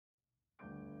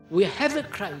we have a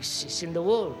crisis in the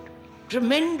world,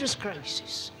 tremendous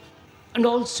crisis, and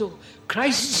also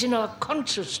crisis in our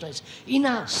consciousness, in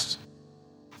us.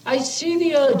 I see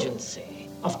the urgency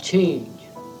of change,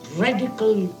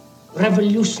 radical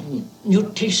revolution,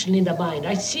 mutation in the mind.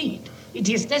 I see it. It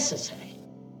is necessary.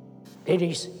 There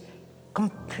is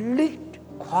complete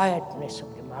quietness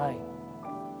of the mind,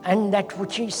 and that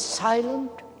which is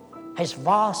silent has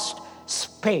vast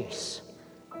space.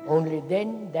 Only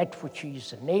then that which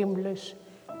is nameless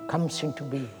comes into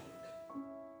being.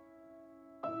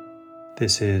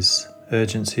 This is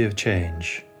Urgency of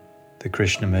Change, the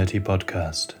Krishnamurti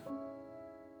podcast.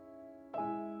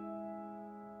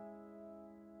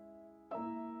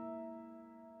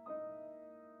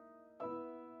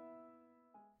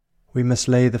 We must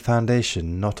lay the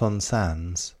foundation not on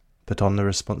sands, but on the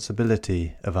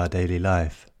responsibility of our daily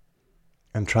life,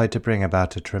 and try to bring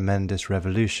about a tremendous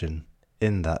revolution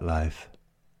in that life.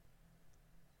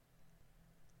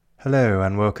 Hello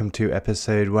and welcome to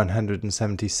episode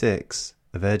 176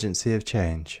 of Urgency of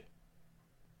Change.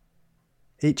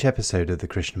 Each episode of the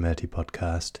Krishnamurti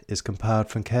podcast is compiled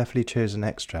from carefully chosen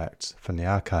extracts from the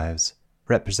archives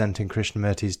representing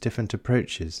Krishnamurti's different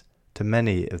approaches to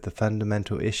many of the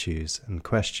fundamental issues and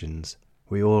questions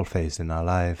we all face in our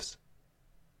lives.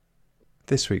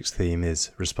 This week's theme is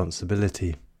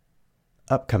responsibility.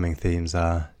 Upcoming themes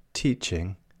are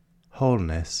teaching,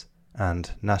 wholeness,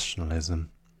 and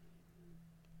nationalism.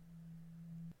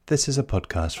 This is a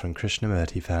podcast from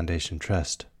Krishnamurti Foundation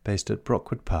Trust, based at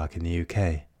Brockwood Park in the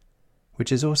UK,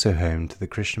 which is also home to the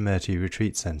Krishnamurti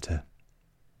Retreat Centre.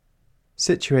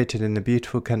 Situated in the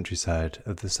beautiful countryside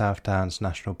of the South Downs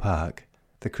National Park,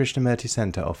 the Krishnamurti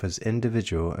Centre offers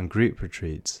individual and group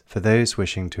retreats for those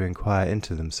wishing to inquire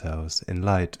into themselves in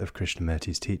light of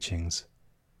Krishnamurti's teachings.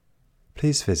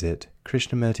 Please visit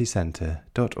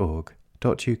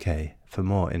krishnamurticentre.org.uk for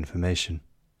more information.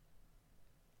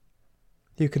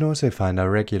 You can also find our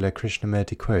regular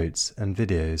Krishnamurti quotes and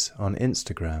videos on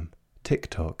Instagram,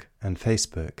 TikTok and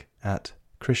Facebook at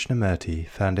Krishnamurti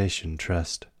Foundation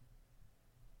Trust.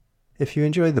 If you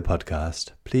enjoy the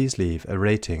podcast, please leave a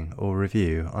rating or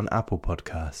review on Apple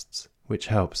Podcasts, which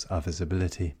helps our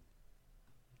visibility.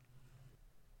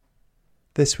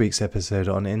 This week's episode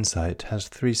on Insight has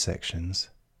 3 sections.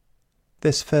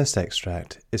 This first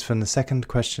extract is from the second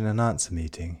question and answer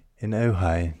meeting in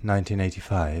Ojai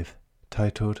 1985,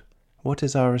 titled, "What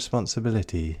is our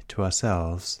responsibility to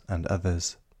ourselves and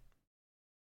others?"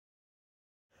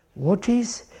 What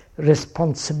is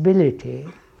responsibility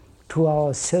to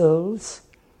ourselves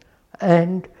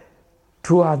and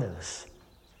to others?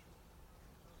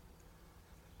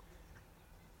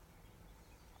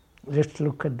 Let's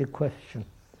look at the question.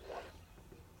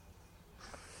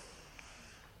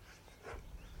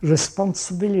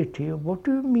 Responsibility, what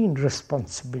do you mean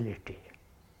responsibility?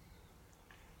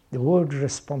 The word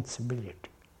responsibility,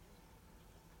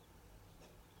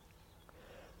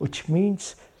 which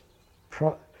means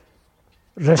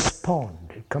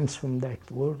respond. It comes from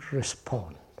that word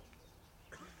respond.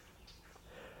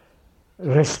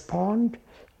 Respond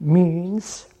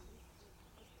means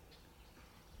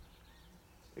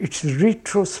it's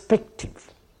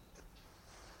retrospective,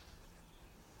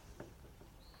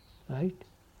 right?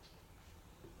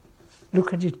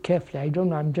 Look at it carefully. I don't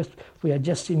know, we are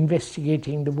just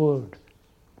investigating the word.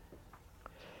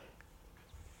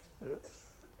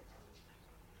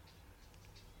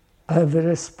 I have a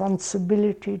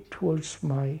responsibility towards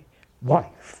my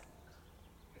wife.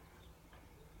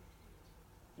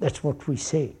 That's what we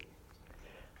say.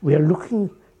 We are looking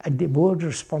at the word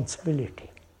responsibility.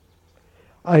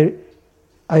 I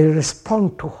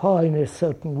respond to her in a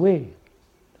certain way,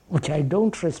 which I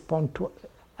don't respond to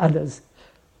others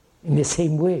in the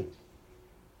same way,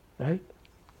 right?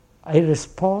 I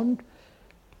respond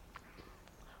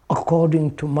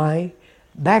according to my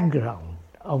background,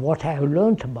 or what I have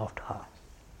learned about her.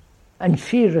 And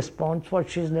she responds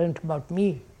what she's learned about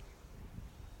me.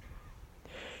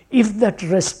 If that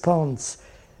response,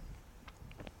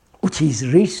 which is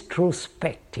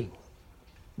retrospecting,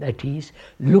 that is,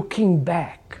 looking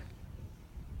back,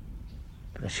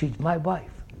 because she's my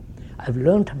wife, I've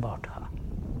learned about her.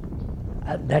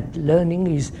 That learning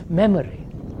is memory.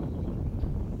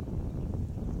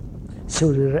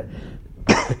 So the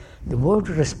word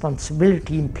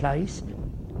responsibility implies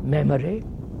memory,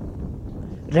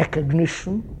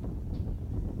 recognition.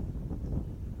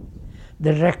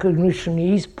 The recognition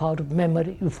is part of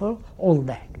memory for all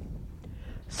that.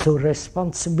 So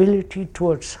responsibility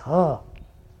towards her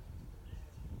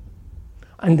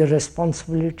and the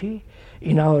responsibility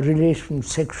in our relation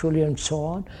sexually and so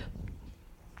on,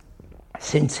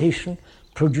 sensation,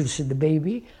 produces the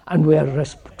baby, and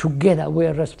together we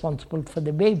are responsible for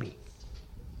the baby.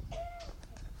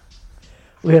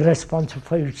 We are responsible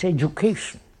for its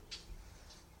education.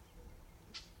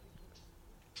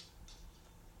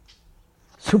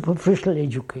 Superficial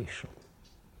education,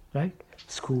 right?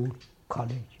 School,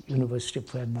 college, university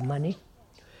if we have the money,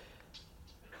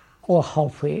 or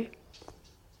halfway.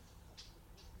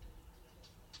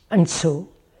 And so,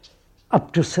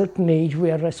 up to a certain age, we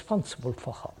are responsible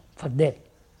for them.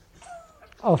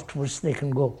 Afterwards, they can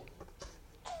go.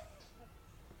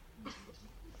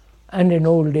 And in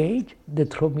old age, they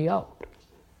throw me out.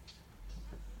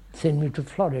 Send me to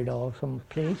Florida or some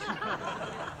place.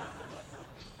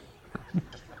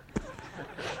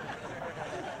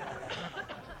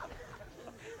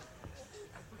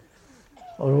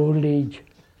 Or old age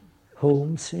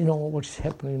homes, you know what's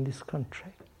happening in this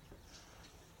country.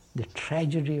 The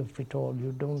tragedy of it all,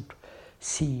 you don't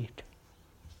see it.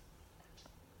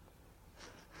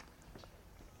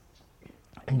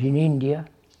 And in India,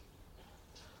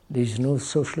 there is no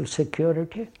social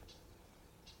security.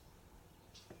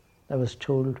 I was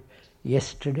told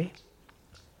yesterday,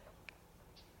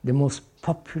 the most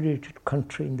populated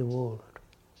country in the world,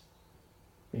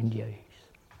 India is.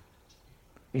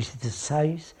 It's the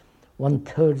size,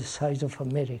 1/3 the size of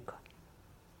America,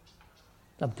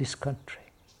 of this country.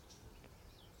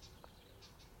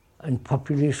 And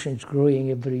population is growing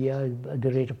every year at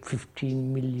the rate of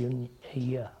 15 million a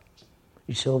year.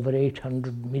 It's over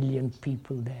 800 million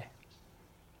people there.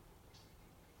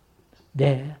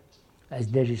 There, as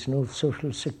there is no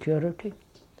social security,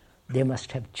 they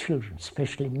must have children,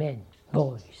 especially men,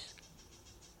 boys.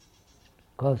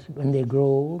 Because when they grow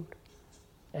old,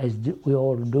 as we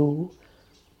all do,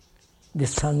 the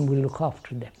son will look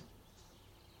after them.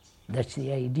 That's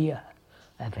the idea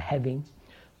of having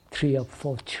 3 or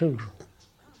 4 children,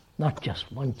 not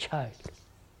just one child.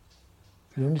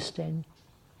 You understand?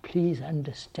 Please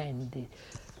understand the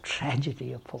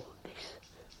tragedy of all this.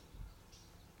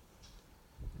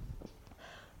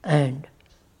 And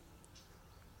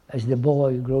as the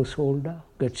boy grows older,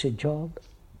 gets a job,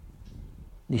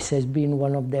 this has been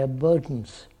one of their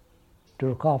burdens, to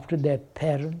look after their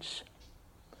parents,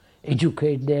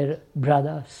 educate their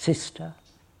brother, sister.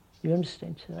 You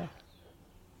understand, sir?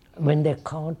 When they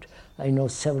can't, I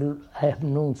have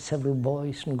known several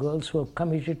boys and girls who have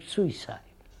committed suicide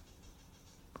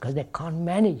because they can't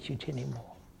manage it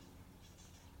anymore.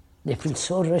 They feel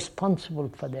so responsible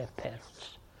for their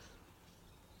parents.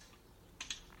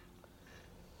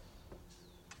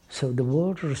 So the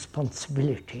word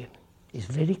responsibility is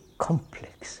very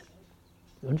complex.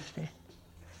 You understand?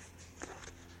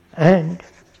 And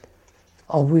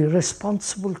are we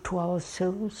responsible to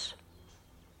ourselves?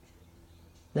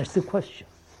 That's the question.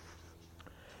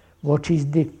 What is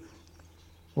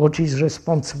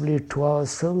responsibility to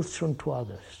ourselves and to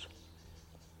others?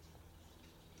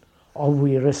 Are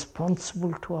we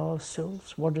responsible to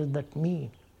ourselves? What does that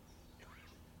mean?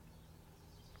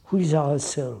 Who is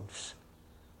ourselves?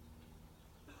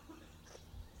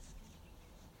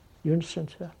 You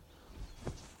understand, sir?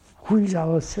 Who is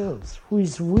ourselves? Who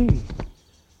is we?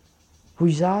 Who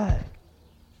is I?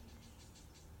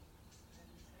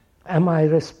 Am I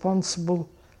responsible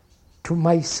to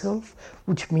myself?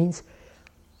 Which means,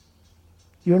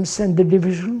 you understand the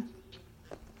division?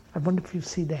 I wonder if you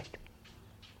see that.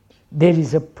 There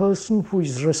is a person who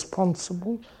is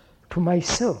responsible to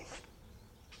myself.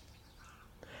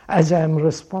 As I am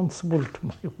responsible to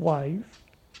my wife,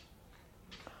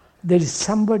 there is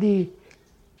somebody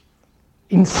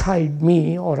inside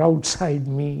me or outside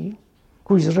me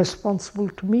who is responsible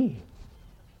to me.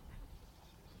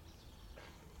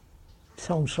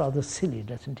 Sounds rather silly,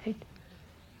 doesn't it?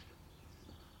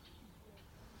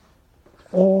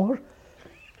 Or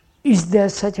is there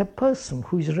such a person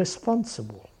who is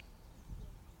responsible?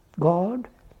 God?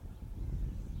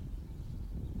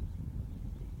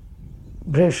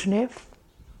 Brezhnev?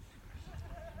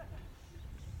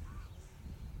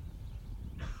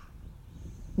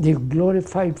 The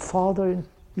glorified Father?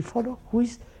 You follow? Who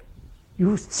is?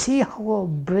 You see how our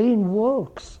brain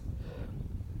works.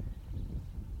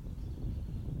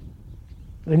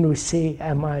 When we say,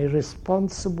 am I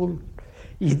responsible?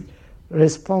 Is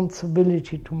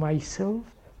responsibility to myself,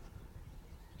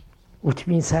 which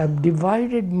means I have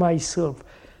divided myself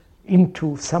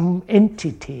into some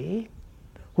entity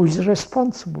who is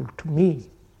responsible to me.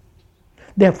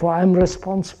 Therefore, I am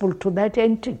responsible to that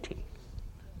entity,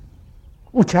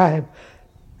 which I have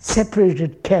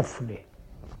separated carefully,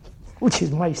 which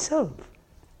is myself.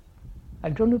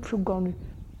 I don't know if you've gone.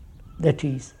 That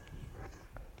is,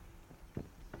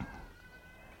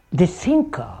 the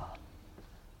thinker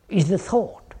is the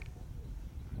thought.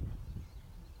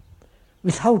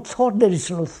 Without thought, there is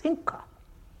no thinker.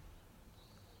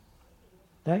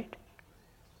 Right?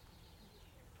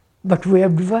 But we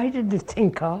have divided the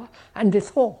thinker and the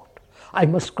thought. I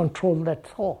must control that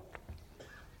thought.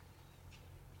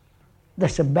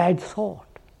 That's a bad thought.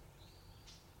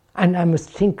 And I must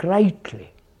think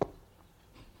rightly,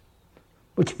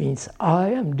 which means I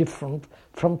am different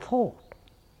from thought.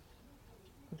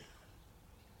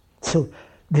 So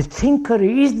the thinker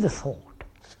is the thought.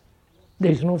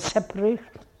 There is no separation.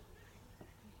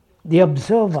 The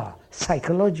observer,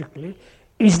 psychologically,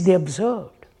 is the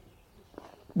observed.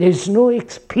 There is no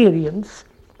experience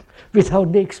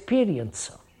without the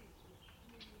experiencer.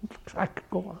 I could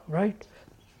go on, right?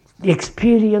 The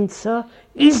experiencer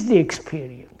is the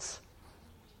experience.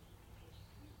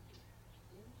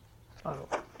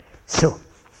 So,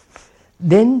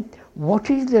 then what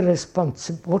is the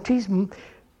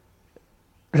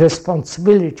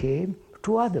responsibility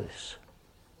to others?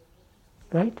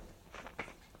 Right?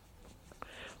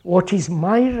 What is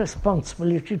my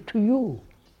responsibility to you?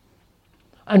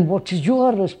 And what is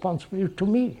your responsibility to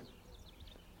me?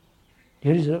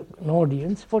 Here is an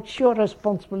audience. What's your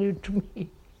responsibility to me?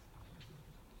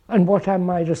 And what am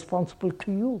I responsible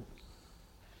to you?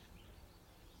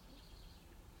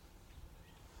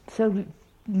 So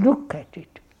look at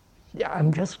it.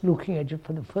 I'm just looking at it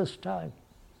for the first time.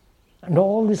 And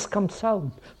all this comes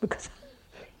out because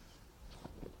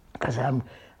I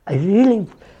really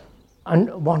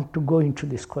want to go into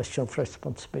this question of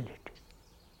responsibility.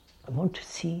 I want to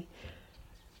see,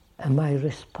 am I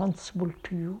responsible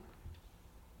to you?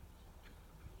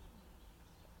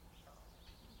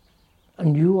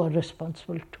 And you are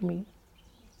responsible to me?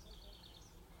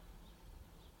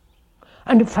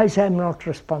 And if I say I'm not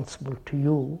responsible to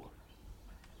you,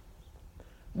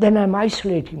 then I'm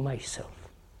isolating myself.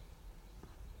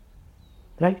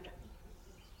 Right?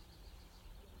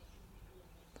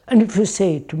 And if you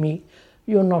say to me,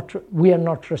 we are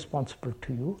not responsible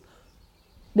to you,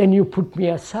 then you put me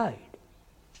aside.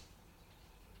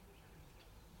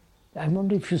 I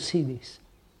wonder if you see this.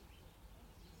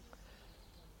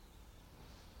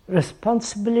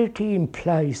 Responsibility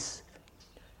implies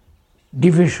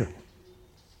division,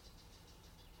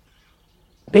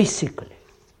 basically.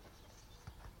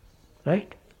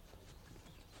 Right?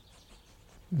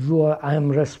 I am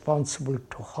responsible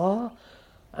to her,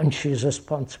 and she is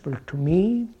responsible to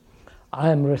me. I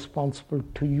am responsible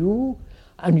to you,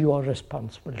 and you are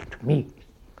responsible to me.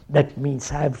 That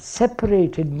means I have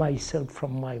separated myself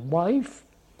from my wife,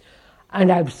 and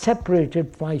I have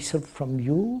separated myself from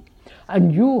you,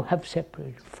 and you have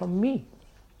separated from me.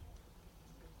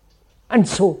 And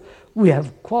so we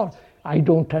have quarreled. I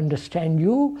don't understand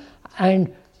you,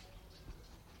 and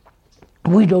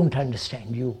we don't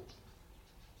understand you.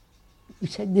 We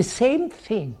said the same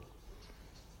thing,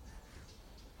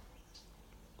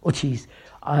 which is,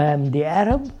 I am the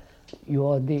Arab, you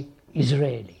are the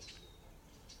Israeli.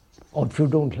 Or if you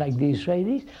don't like the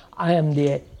Israelis, I am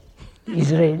the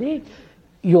Israeli,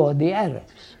 you are the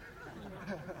Arabs.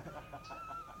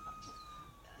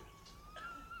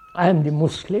 I am the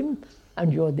Muslim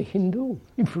and you are the Hindu.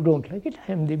 If you don't like it,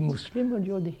 I am the Muslim and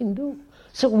you are the Hindu.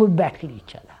 So we battle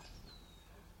each other.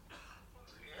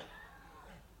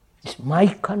 It's my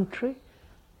country,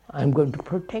 I'm going to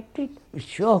protect it.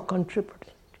 It's your country, protect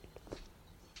it.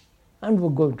 And we're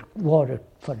going to war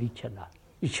for each other.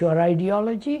 It's your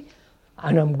ideology,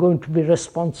 and I'm going to be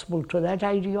responsible to that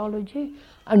ideology,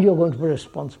 and you're going to be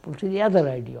responsible to the other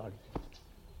ideology.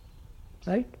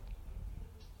 Right?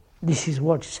 This is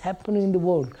what is happening in the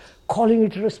world, calling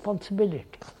it responsibility.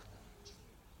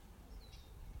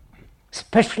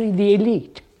 Especially the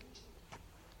elite.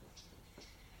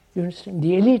 You understand?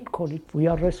 The elite call it, we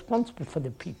are responsible for the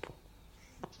people.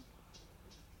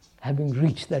 Having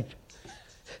reached that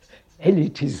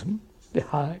elitism, the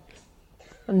high,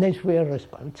 and then we are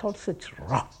responsible. It's all such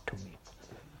rot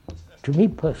to me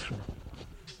personally.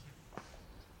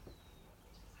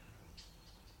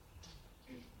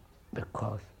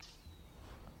 Because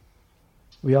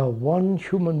we are one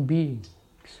human beings.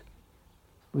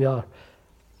 You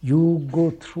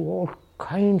go through all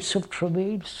kinds of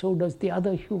travail, so does the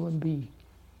other human being,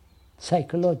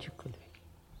 psychologically.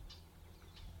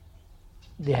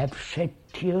 They have shed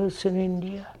tears in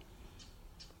India,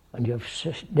 and they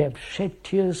have shed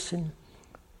tears in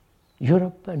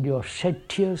Europe, and you have shed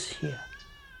tears here.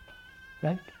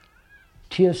 Right?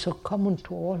 Tears are common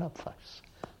to all of us,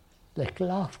 like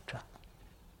laughter.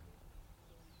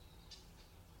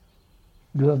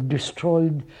 You have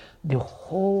destroyed the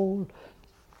whole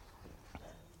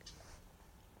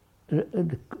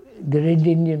the Red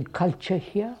Indian culture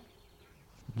here,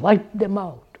 wipe them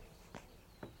out.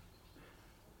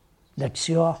 That's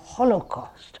your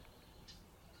Holocaust.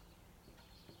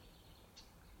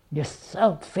 Just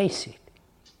face it.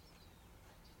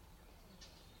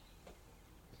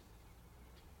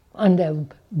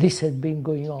 And this has been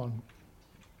going on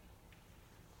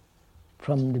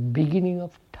from the beginning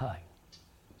of time.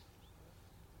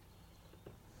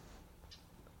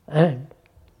 And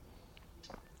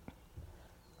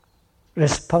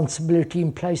responsibility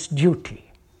implies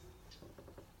duty.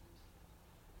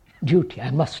 Duty,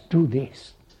 I must do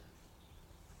this.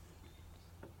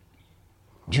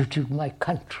 Duty to my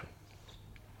country.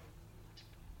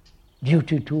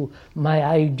 Duty to my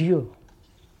ideal.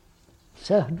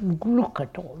 So look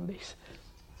at all this.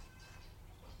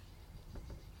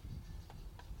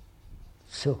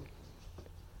 So,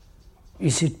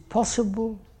 is it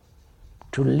possible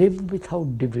to live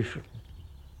without division?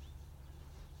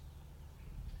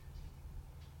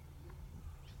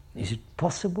 Is it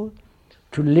possible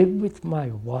to live with my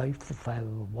wife, if I have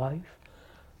a wife,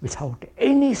 without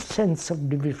any sense of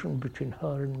division between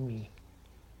her and me?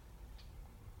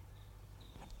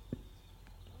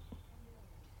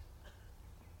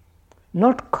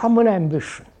 Not common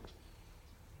ambition.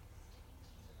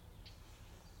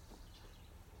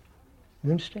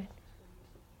 You understand?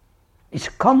 It's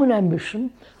common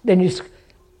ambition, then it's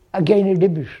again a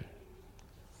division.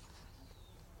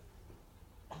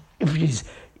 If it is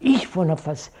each one of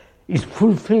us is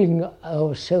fulfilling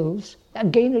ourselves,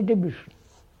 again a division.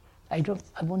 I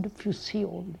wonder if you see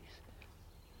all this.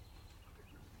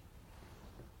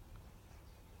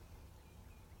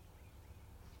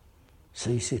 So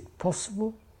is it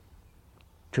possible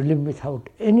to live without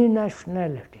any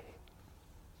nationality?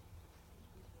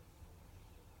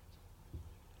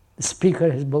 The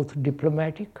speaker has both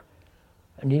diplomatic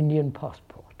and Indian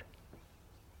passport.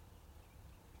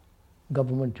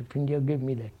 Government of India gave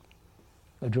me that.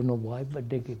 I don't know why, but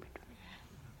they gave it to me.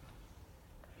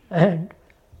 And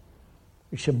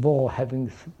it's a bore having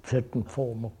a certain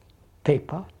form of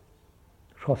paper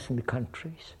crossing the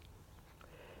countries.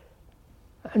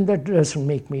 And that doesn't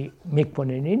make one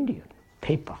an Indian.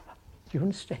 Paper. Do you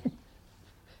understand?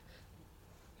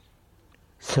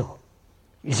 So,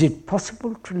 is it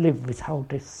possible to live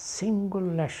without a single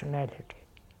nationality?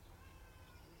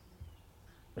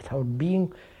 Without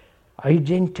being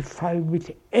identified with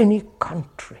any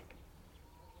country?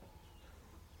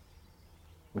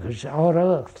 Because it's our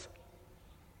earth,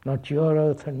 not your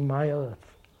earth and my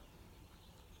earth.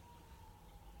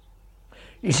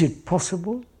 Is it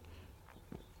possible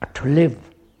to live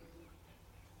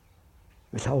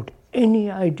without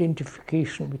any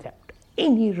identification, without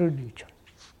any religion?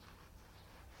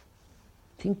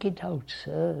 Think it out,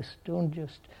 sirs. Don't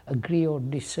just agree or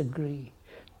disagree.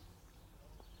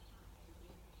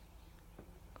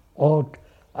 Or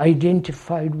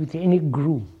identified with any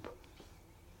group,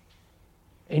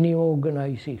 any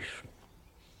organization,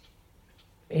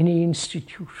 any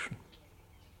institution.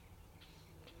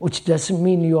 Which doesn't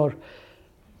mean you're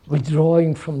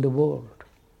withdrawing from the world,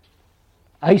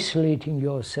 isolating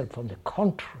yourself. On the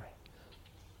contrary.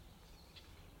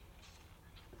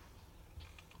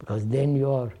 Because then you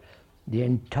are the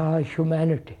entire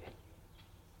humanity.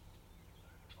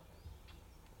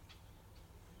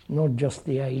 Not just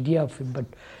the idea of it, but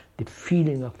the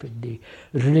feeling of it, the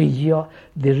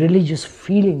religious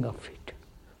feeling of it.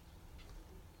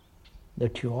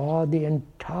 That you are the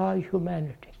entire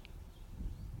humanity.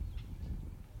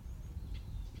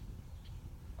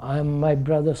 I am my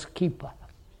brother's keeper.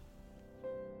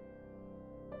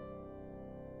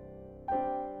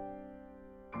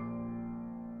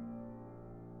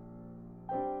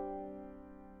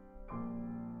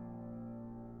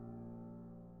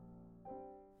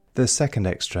 The second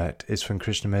extract is from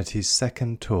Krishnamurti's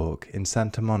second talk in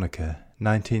Santa Monica,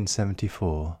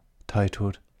 1974,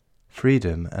 titled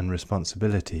Freedom and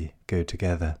Responsibility Go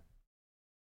Together.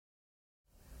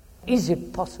 Is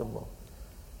it possible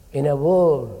in a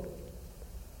world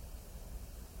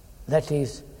that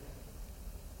is,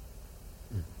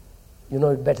 you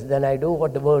know it better than I do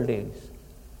what the world is?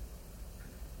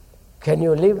 Can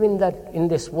you live in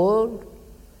this world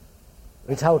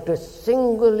without a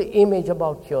single image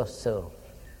about yourself?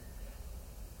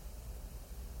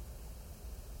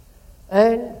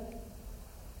 And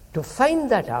to find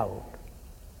that out,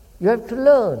 you have to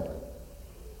learn.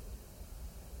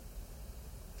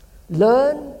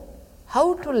 Learn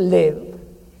how to live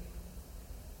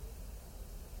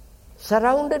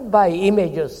surrounded by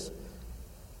images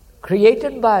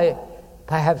created by,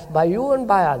 perhaps by you and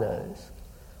by others.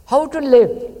 How to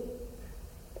live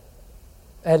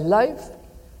a life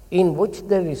in which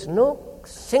there is no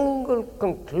single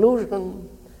conclusion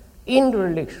in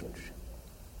relationship.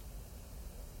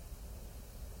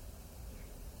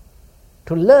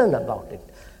 To learn about it,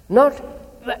 not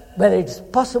whether it's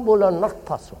possible or not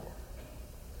possible.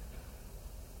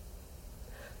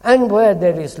 And where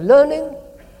there is learning,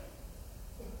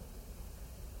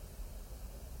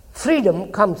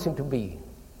 freedom comes into being.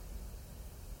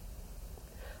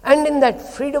 And in that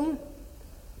freedom,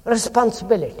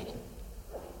 responsibility.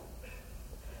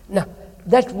 Now,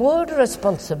 that word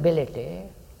responsibility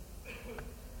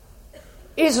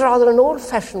is rather an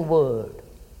old-fashioned word.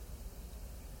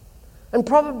 And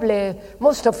probably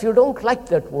most of you don't like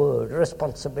that word,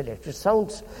 responsibility. It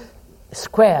sounds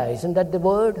square, isn't that the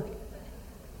word?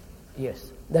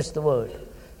 Yes, that's the word.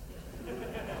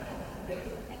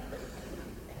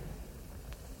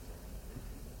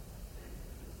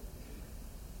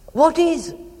 What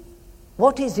is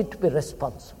it to be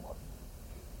responsible?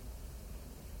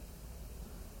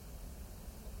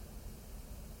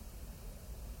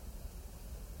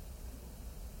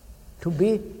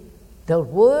 The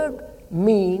word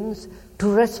means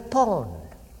to respond.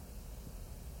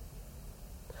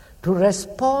 To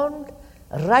respond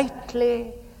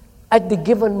rightly at the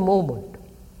given moment.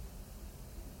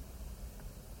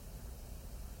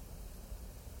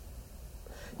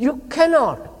 You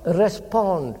cannot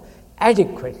respond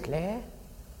adequately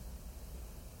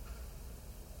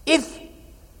if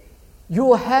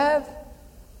you have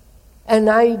an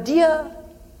idea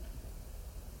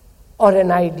or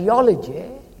an ideology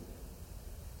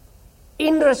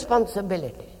in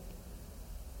responsibility.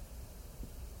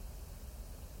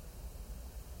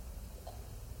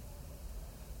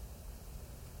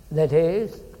 That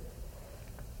is,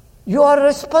 you are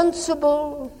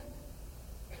responsible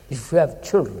if you have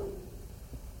children,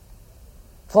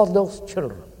 for those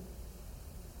children.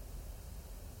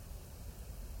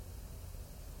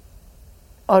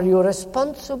 Are you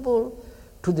responsible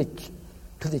to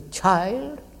the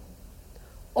child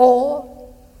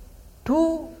or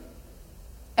to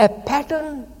a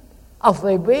pattern of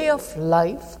a way of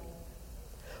life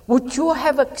which you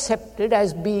have accepted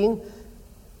as being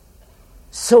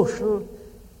social,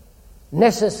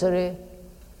 necessary,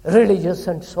 religious,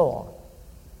 and so on?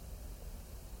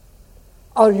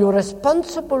 Are you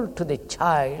responsible to the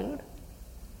child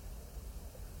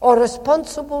or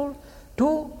responsible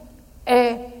to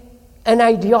an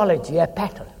ideology, a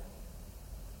pattern?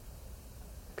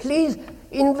 Please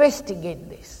investigate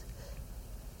this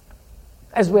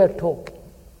as we are talking.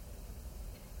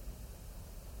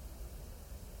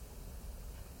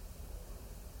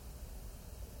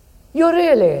 You're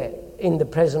really, in the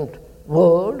present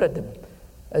world,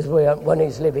 as one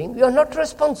is living, you're not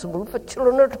responsible for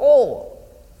children at all.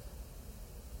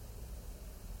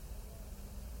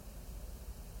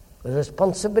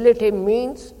 Responsibility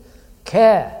means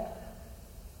care,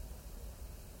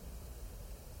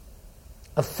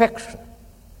 affection,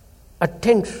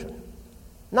 attention,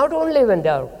 not only when they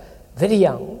are very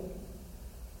young,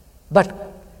 but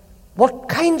what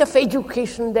kind of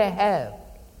education they have,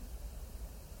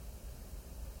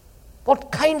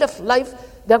 what kind of life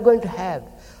they are going to have,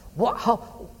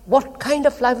 what kind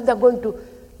of life they are going to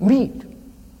meet,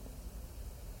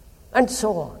 and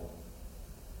so on.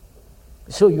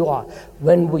 So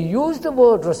when we use the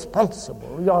word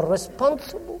responsible, you are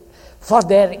responsible for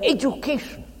their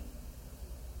education.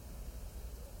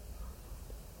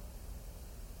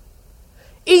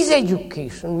 Is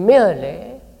education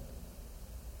merely...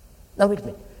 Now wait a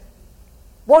minute.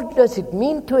 What does it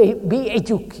mean to be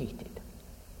educated?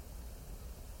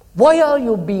 Why are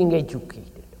you being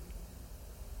educated?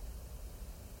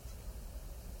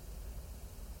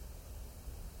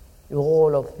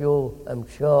 All of you, I'm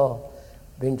sure,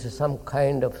 been to some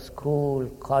kind of school,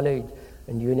 college,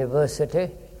 and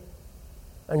university,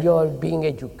 and you are being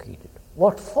educated.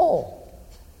 What for?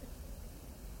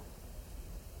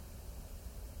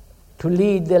 To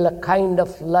lead the kind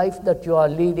of life that you are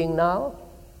leading now?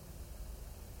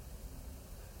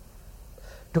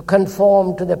 To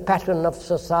conform to the pattern of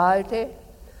society,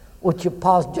 which your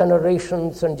past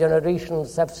generations and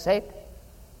generations have set?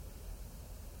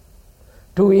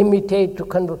 To imitate,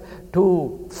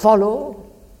 to follow?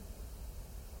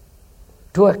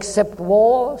 To accept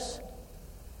wars?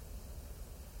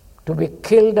 To be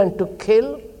killed and to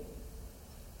kill?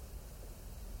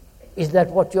 Is that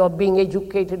what you are being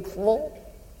educated for?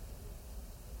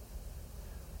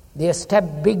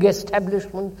 The big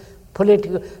establishment,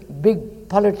 big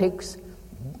politics,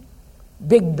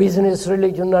 big business,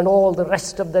 religion, and all the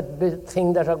rest of that big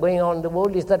thing that are going on in the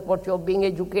world, is that what you are being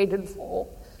educated for?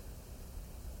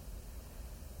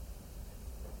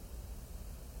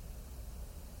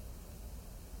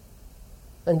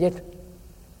 And yet,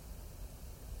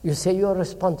 you say you are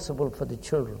responsible for the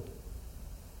children.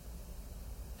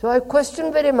 So I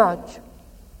question very much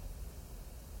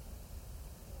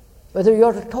whether you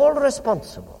are at all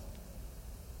responsible,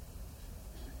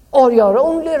 or you are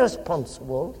only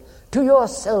responsible to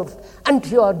yourself and to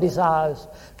your desires,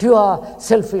 to your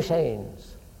selfish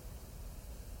aims.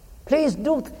 Please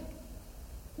do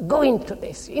go into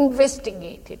this,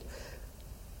 investigate it,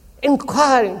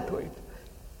 inquire into it.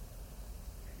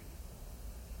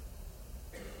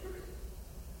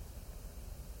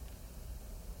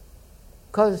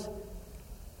 Because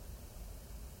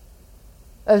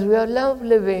as we are now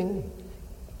living,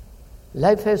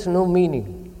 life has no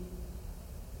meaning.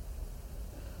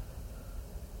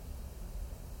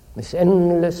 This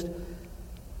endless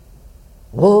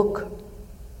work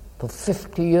for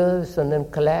 50 years and then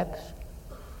collapse.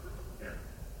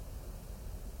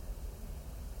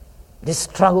 This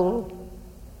struggle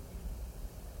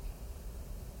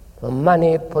for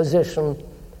money, possession,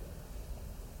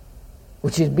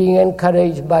 which is being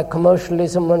encouraged by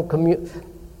commercialism and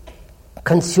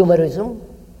consumerism,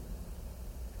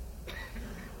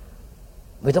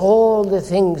 with all the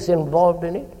things involved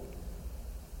in it.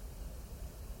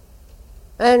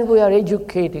 And we are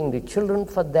educating the children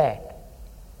for that.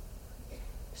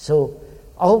 So,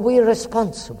 are we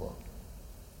responsible?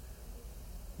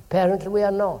 Apparently we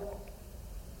are not.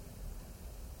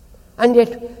 And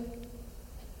yet,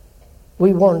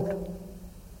 we want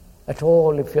at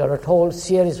all, if you are at all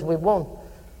serious, we want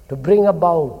to bring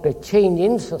about a change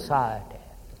in society.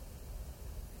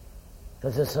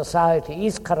 Because the society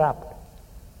is corrupt.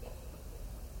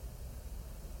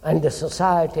 And the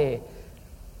society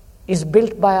is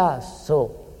built by us,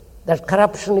 so that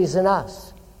corruption is in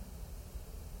us.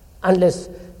 Unless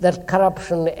that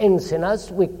corruption ends in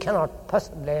us, we cannot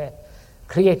possibly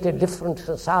create a different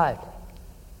society.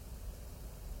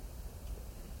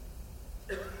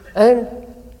 And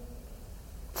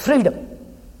freedom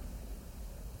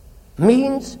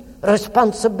means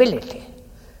responsibility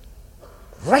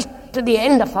right to the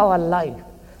end of our life.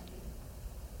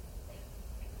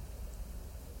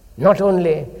 Not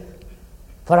only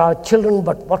for our children,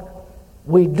 but what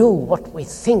we do, what we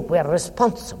think, we are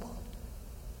responsible.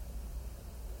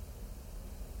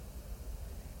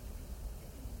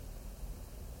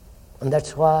 And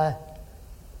that's why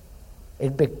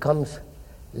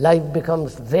life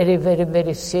becomes very, very,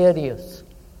 very serious.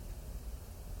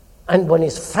 And one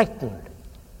is frightened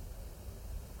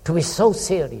to be so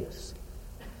serious.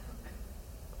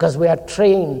 Because we are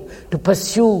trained to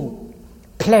pursue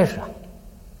pleasure.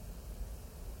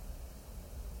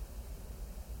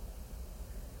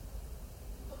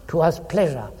 To us,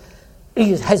 pleasure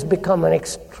has become an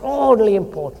extraordinarily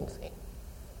important thing.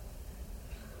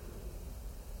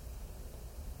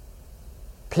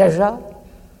 Pleasure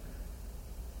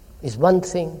is one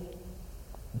thing,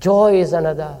 joy is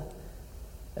another,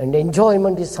 and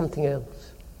enjoyment is something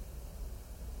else.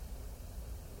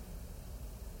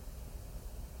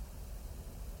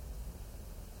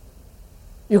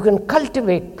 You can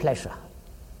cultivate pleasure.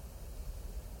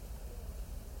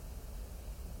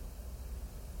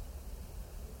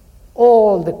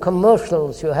 All the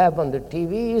commercials you have on the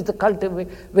TV is the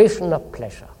cultivation of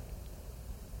pleasure.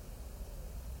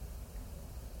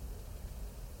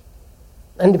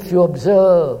 And if you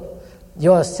observe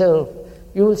yourself,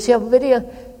 you will see how very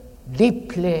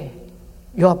deeply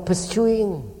you are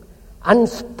pursuing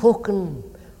unspoken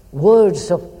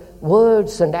words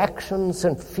and actions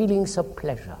and feelings of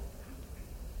pleasure.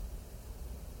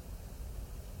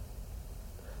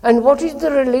 And what is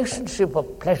the relationship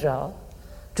of pleasure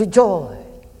to joy?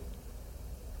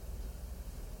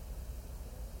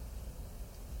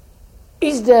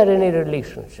 Is there any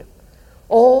relationship?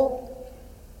 Or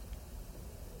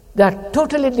they are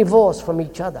totally divorced from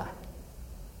each other.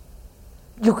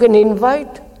 You can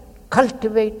invite,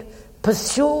 cultivate,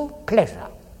 pursue pleasure.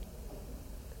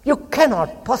 You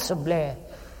cannot possibly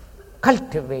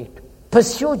cultivate,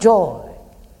 pursue joy.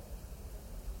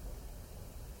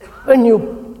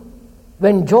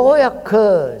 When joy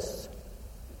occurs,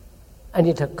 and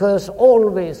it occurs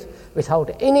always without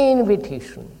any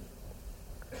invitation,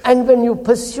 and when you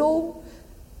pursue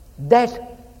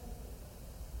that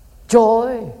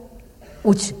joy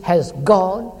which has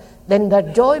gone, then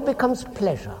that joy becomes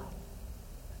pleasure.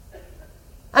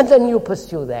 And then you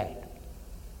pursue that.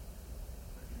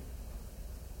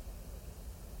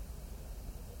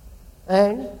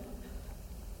 And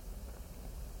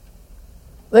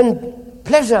when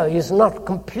pleasure is not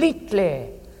completely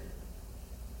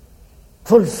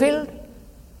fulfilled,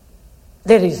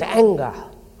 there is anger,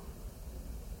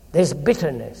 there is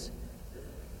bitterness.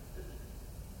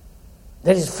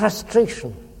 There is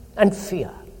frustration and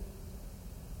fear.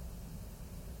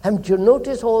 Haven't you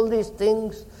noticed all these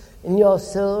things in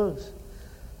yourselves?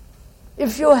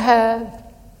 If you have,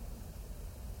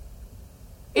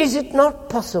 is it not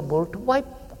possible to wipe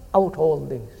out all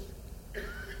this?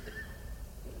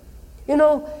 You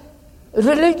know,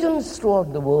 religions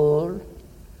throughout the world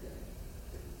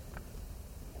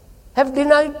have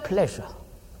denied pleasure.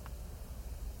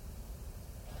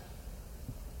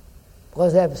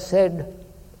 Because they have said,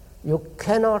 you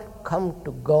cannot come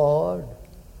to God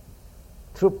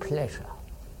through pleasure.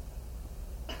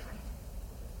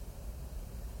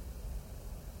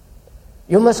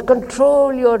 You must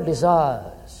control your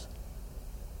desires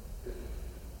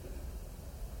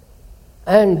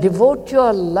and devote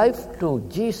your life to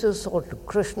Jesus or to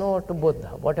Krishna or to Buddha,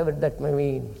 whatever that may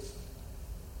mean.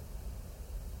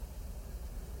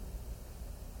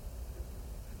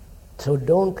 So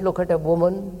don't look at a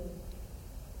woman,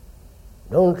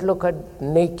 don't look at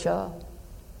nature,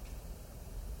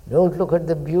 don't look at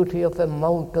the beauty of a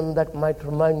mountain that might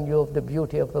remind you of the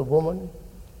beauty of a woman.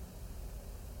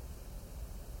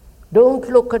 Don't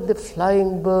look at the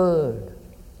flying bird,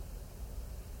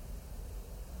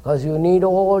 because you need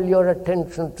all your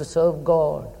attention to serve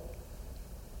God.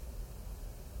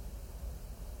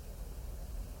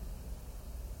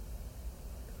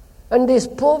 And these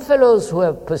poor fellows who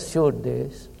have pursued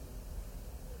this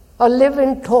are living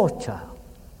in torture.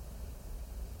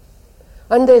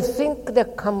 And they think they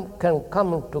can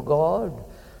come to God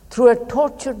through a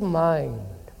tortured mind.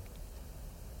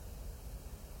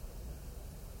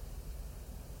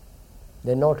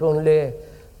 They not only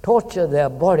torture their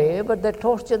body, but they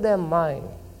torture their mind.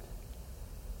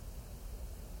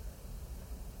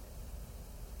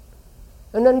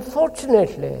 And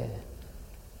unfortunately,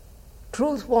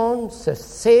 truth wants a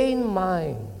sane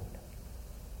mind,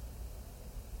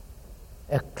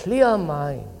 a clear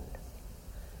mind,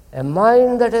 a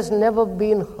mind that has never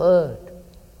been hurt,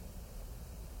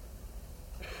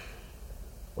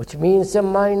 which means a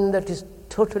mind that is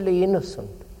totally innocent.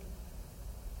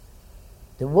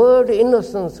 The word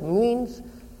innocence means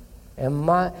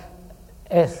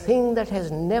a thing that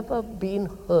has never been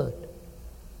hurt.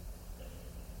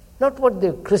 Not what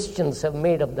the Christians have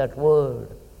made of that word.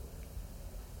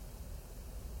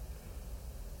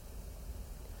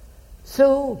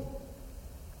 So,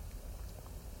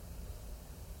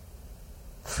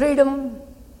 freedom,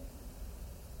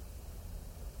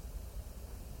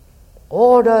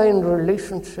 order in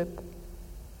relationship,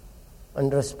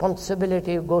 and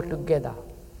responsibility go together.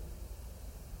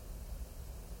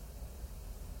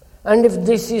 And if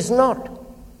this is not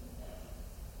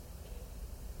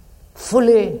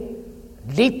fully,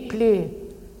 deeply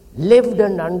lived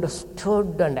and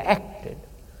understood and acted,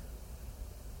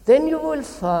 then you will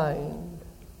find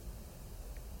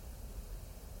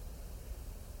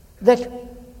that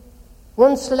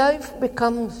one's life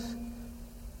becomes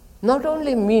not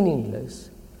only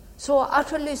meaningless, so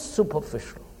utterly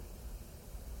superficial,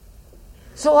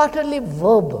 so utterly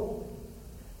verbal,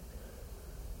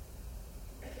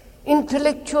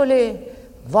 intellectually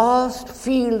vast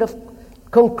field of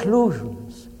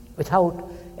conclusions without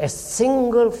a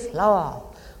single flower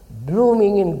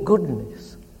blooming in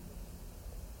goodness,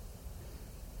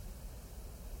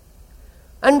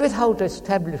 and without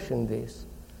establishing this,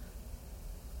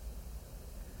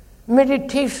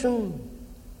 meditation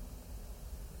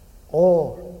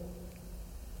or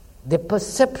the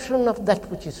perception of that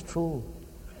which is true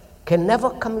can never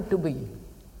come to be.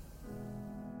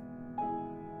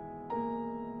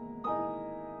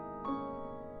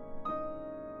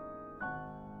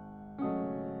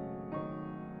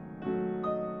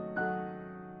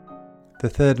 The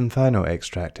third and final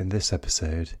extract in this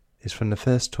episode is from the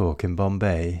first talk in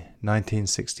Bombay,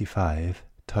 1965,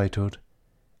 titled,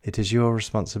 "It is your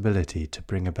responsibility to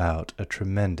bring about a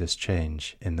tremendous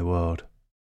change in the world."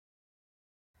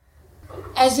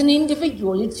 As an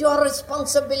individual, it's your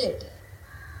responsibility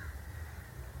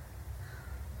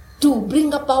to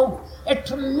bring about a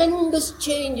tremendous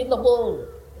change in the world.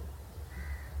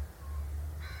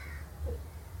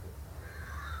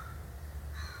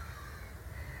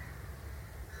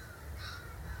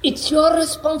 It's your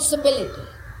responsibility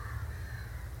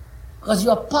because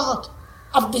you're part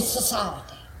of this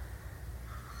society.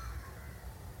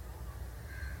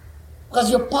 Because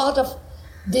you're part of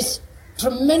this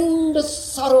tremendous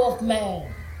sorrow of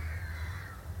man.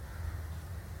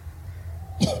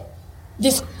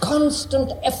 This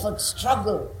constant effort,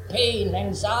 struggle, pain,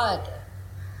 anxiety.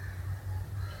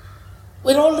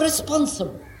 We're all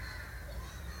responsible.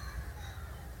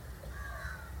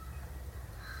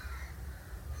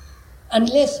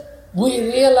 Unless we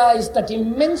realize that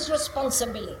immense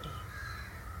responsibility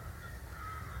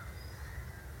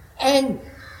and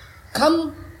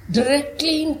come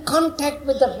directly in contact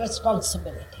with the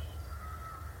responsibility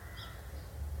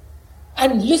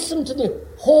and listen to the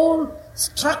whole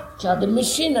structure, the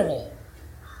machinery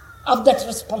of that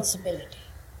responsibility.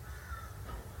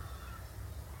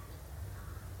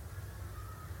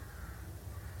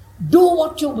 Do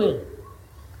what you will.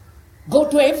 Go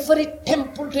to every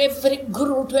temple, to every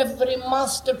guru, to every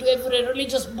master, to every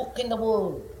religious book in the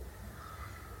world.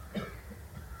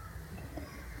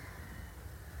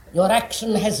 Your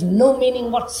action has no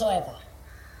meaning whatsoever.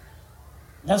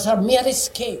 Those are mere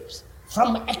escapes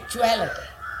from actuality.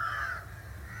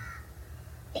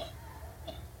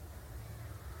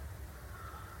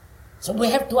 So we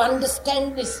have to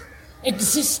understand this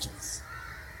existence,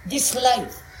 this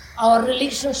life, our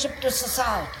relationship to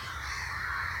society.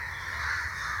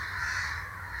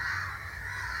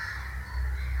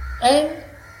 And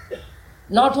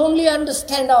not only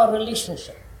understand our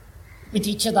relationship with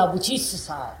each other, which is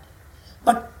society,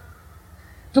 but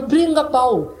to bring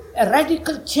about a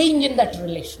radical change in that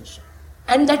relationship.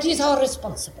 And that is our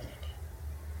responsibility.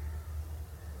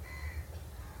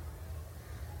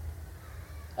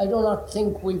 I do not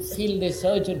think we feel this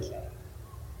urgently.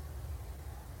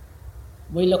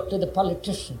 We look to the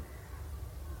politician.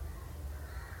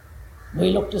 We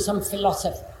look to some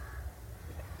philosopher.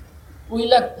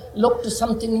 We look to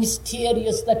something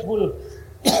mysterious that will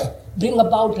bring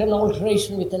about an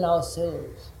alteration within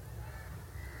ourselves.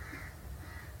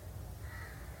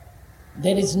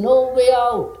 There is no way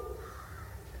out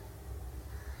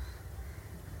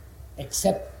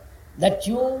except that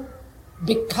you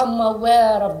become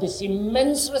aware of this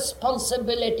immense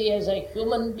responsibility as a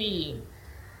human being,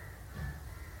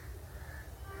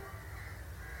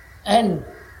 and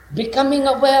becoming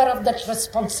aware of that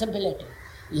responsibility,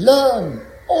 learn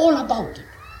all about it.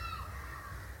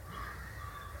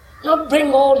 Not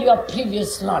bring all your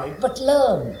previous knowledge, but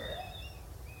learn.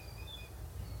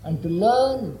 And to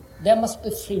learn, there must be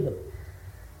freedom.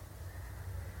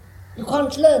 You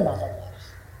can't learn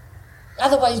otherwise.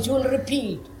 Otherwise, you will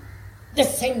repeat the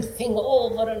same thing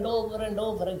over and over and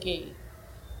over again.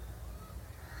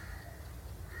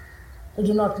 I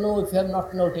do not know if you have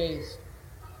not noticed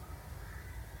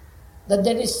that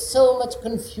there is so much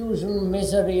confusion,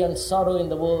 misery, and sorrow in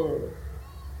the world.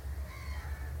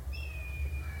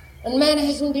 And man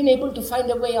hasn't been able to find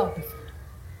a way out of it.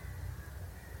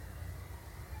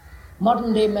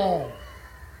 Modern day man.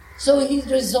 So he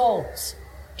resorts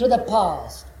to the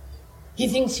past. He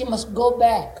thinks he must go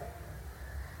back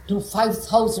to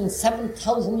 5,000,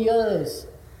 7,000 years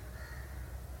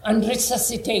and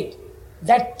resuscitate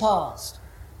that past.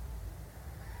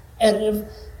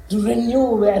 To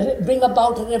renew, bring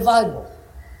about a revival.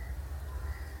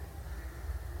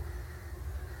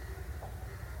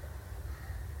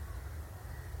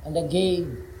 And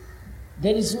again,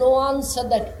 there is no answer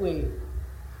that way.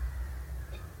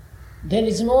 There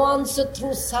is no answer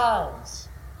through science.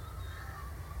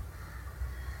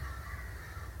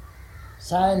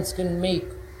 Science can make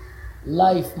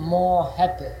life more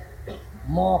happy,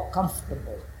 more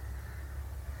comfortable.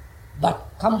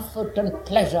 But comfort and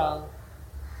pleasure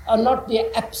are not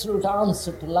the absolute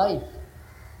answer to life.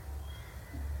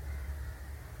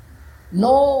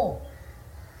 Nor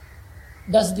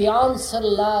does the answer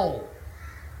lie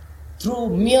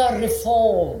through mere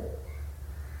reform.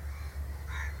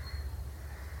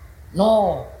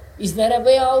 Nor is there a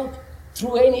way out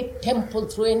through any temple,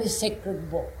 through any sacred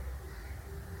book.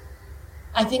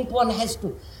 I think one has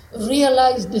to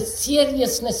realize the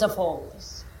seriousness of all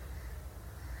this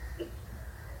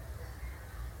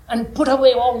and put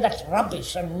away all that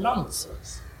rubbish and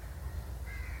nonsense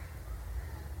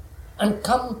and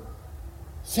come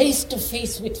face to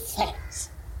face with facts,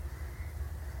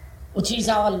 which is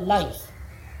our life,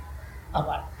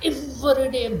 our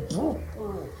everyday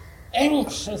brutal,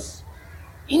 anxious,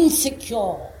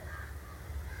 insecure,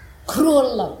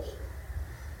 cruel life,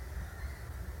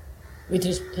 with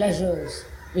its pleasures,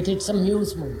 with its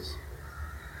amusements,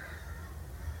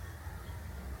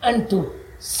 and to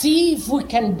see if we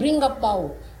can bring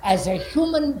about, as a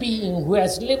human being who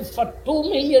has lived for 2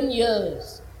 million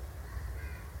years,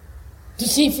 to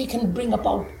see if we can bring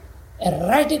about a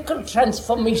radical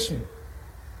transformation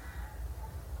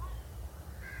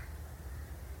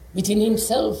within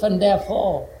himself and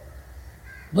therefore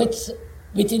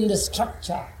within the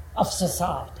structure of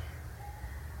society.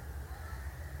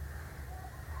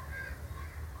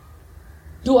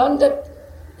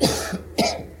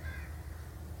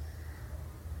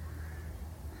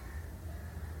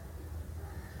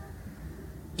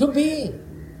 To be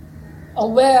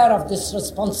aware of this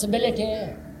responsibility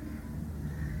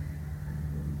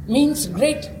means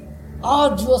great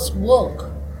arduous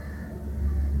work.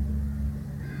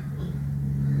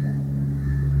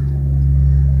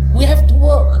 We have to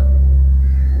work.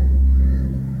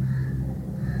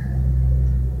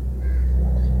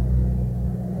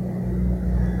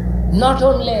 Not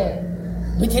only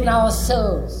within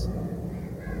ourselves,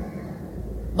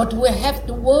 but we have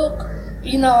to work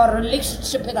in our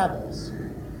relationship with others.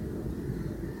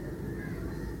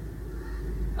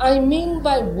 I mean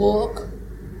by work,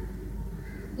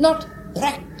 not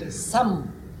practice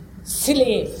some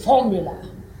silly formula,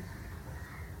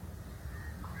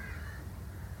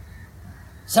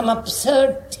 some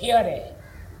absurd theory,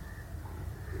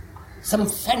 some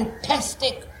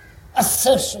fantastic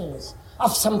assertions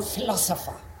of some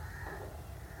philosopher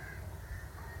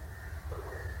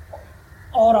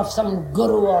or of some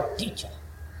guru or teacher.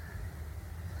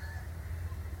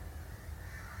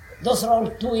 Those are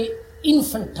all too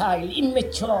infantile,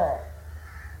 immature.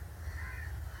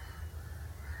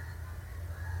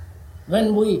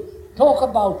 When we talk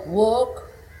about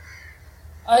work,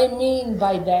 I mean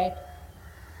by that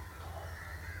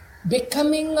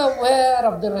becoming aware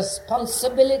of the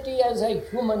responsibility as a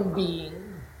human being,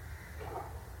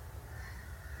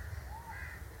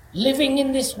 living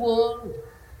in this world.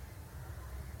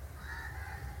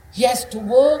 He has to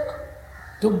work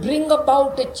to bring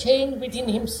about a change within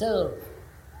himself.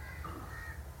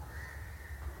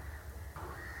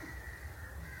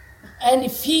 And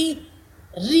if he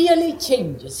really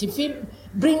changes, if he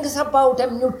brings about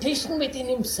a mutation within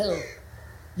himself,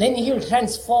 then he will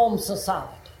transform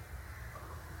society.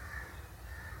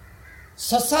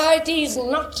 Society is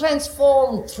not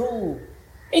transformed through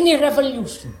any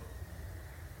revolution,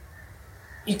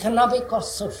 economic or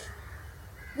social.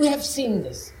 We have seen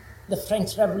this, the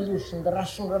French Revolution, the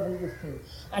Russian Revolution,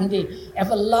 and the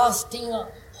everlasting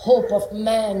hope of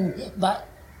man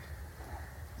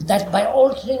that by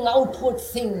altering outward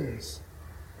things,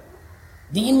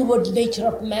 the inward nature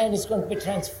of man is going to be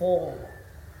transformed.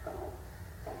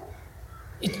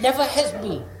 It never has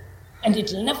been, and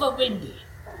it never will be.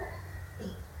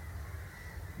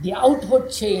 The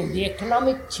outward change, the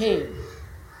economic change,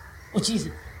 which is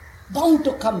bound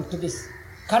to come to this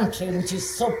country which is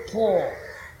so poor,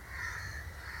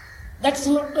 that is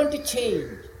not going to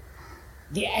change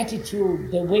the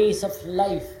attitude, the ways of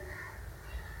life,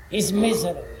 his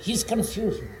misery, his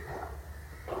confusion.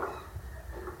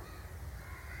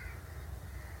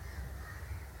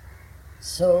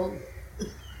 So,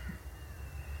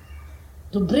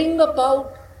 to bring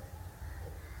about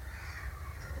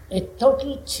a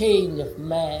total change of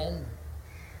man,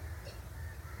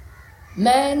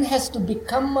 man has to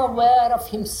become aware of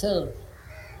himself.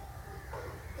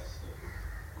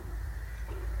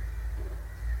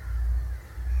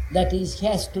 That is, he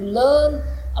has to learn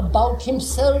about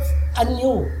himself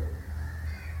anew.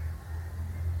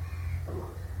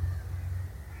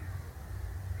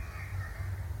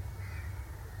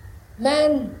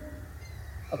 Man,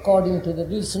 according to the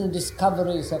recent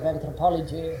discoveries of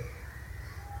anthropology,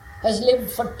 has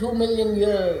lived for 2 million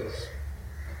years.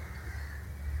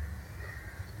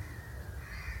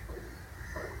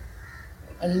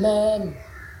 And man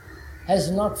has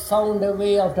not found a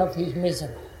way out of his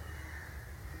misery.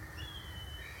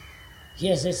 He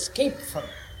has escaped from it.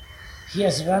 He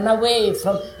has run away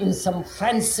from in some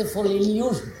fanciful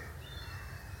illusion.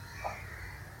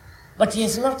 But he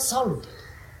has not solved it.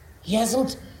 He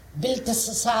hasn't built a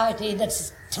society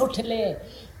that's totally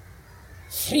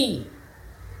free.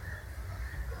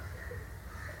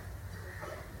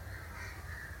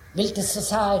 Built a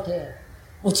society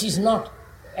which is not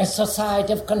a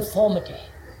society of conformity.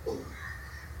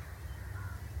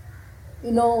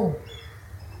 You know,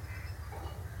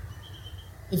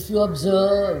 if you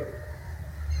observe,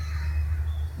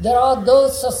 there are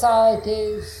those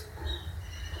societies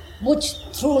which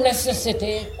through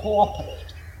necessity cooperate.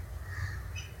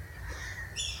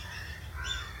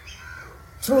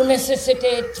 Through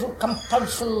necessity, through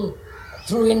compulsion,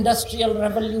 through industrial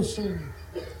revolution,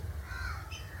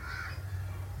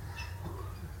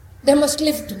 they must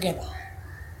live together.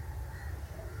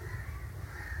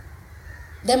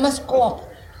 They must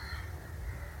cooperate.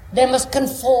 They must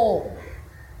conform.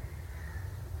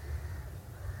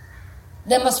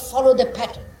 They must follow the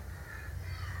pattern.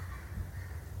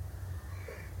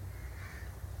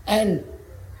 And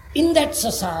in that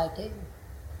society,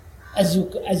 as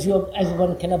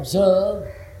one can observe,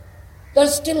 there are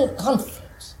still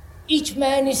conflicts. Each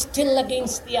man is still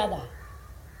against the other.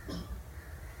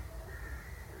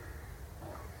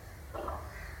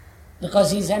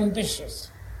 Because he's ambitious,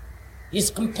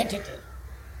 he's competitive,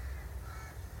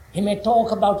 He may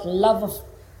talk about love of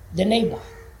the neighbor.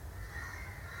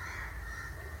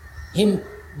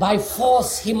 By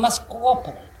force, he must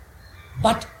cooperate.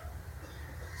 But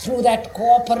through that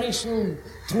cooperation,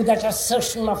 through that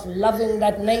assertion of loving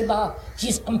that neighbor, he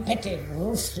is competitive,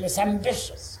 ruthless,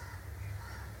 ambitious.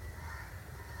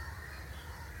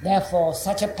 Therefore,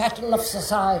 such a pattern of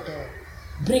society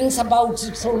brings about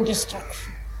its own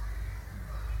destruction.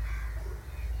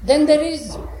 Then there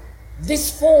is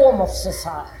this form of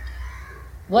society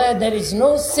where there is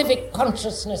no civic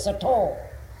consciousness at all.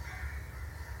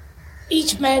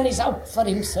 Each man is out for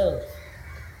himself,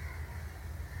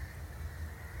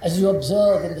 as you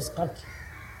observe in this country.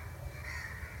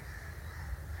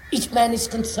 Each man is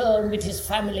concerned with his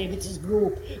family, with his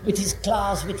group, with his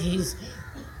class, with his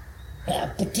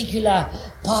particular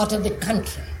part of the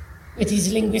country, with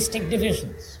his linguistic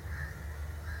divisions.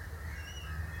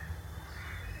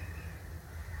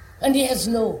 And he has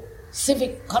no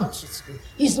civic consciousness.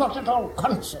 He's not at all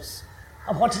conscious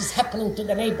of what is happening to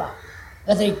the neighbor.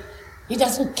 He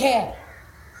doesn't care.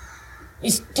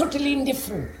 He's totally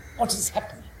indifferent what is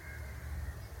happening.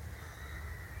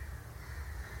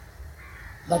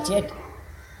 But yet,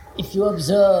 if you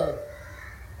observe,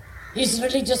 his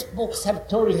religious books have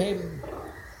told him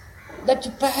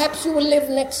that perhaps you will live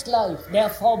next life,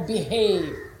 therefore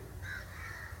behave.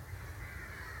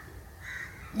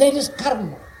 There is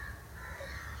karma.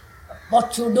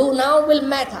 What you do now will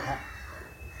matter.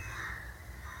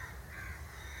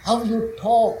 How you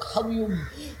talk, how you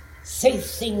say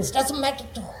things, doesn't matter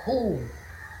to whom.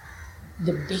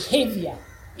 The behavior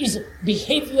is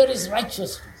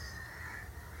righteousness.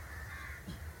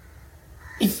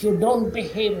 If you don't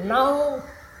behave now,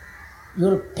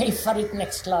 you'll pay for it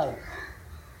next life.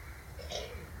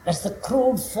 That's the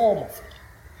crude form of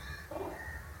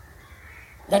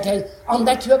it. On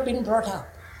that you have been brought up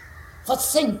for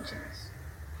centuries.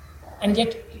 And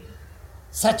yet,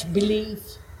 such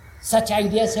beliefs, such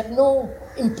ideas have no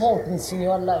importance in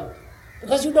your life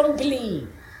because you don't believe.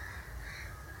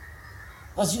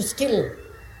 Because you still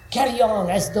carry on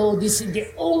as though this is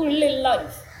the only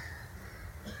life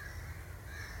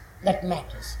that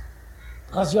matters.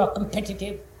 Because you are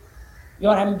competitive, you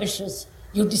are ambitious,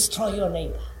 you destroy your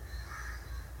neighbor.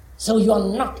 So you are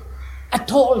not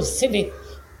at all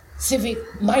civic-minded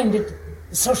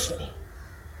socially.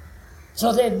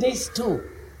 So there are these two.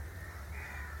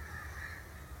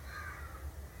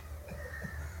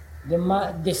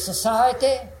 The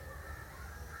society,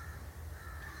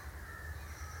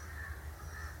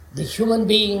 the human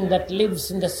being that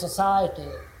lives in the society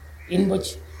in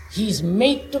which he is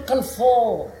made to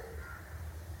conform,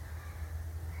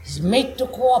 he is made to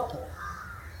cooperate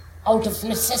out of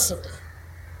necessity.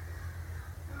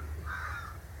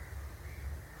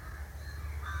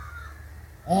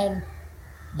 And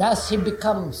thus he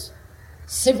becomes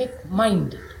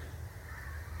civic-minded.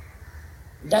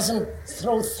 Doesn't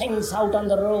throw things out on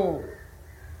the road.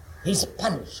 He's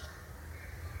punished.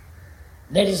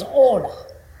 There is order.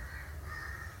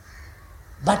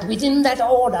 But within that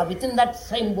order, within that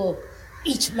framework,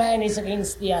 each man is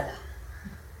against the other.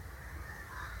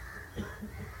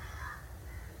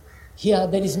 Here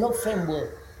there is no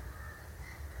framework.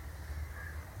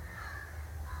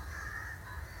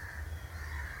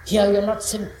 Here you're not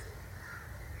civic.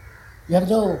 You have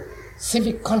no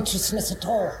civic consciousness at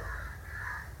all.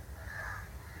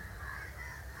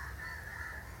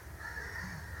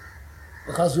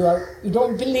 Because you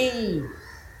don't believe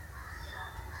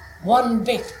one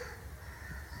bit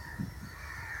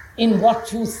in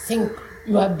what you think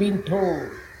you have been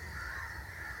told.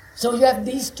 So you have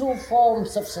these two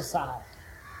forms of society.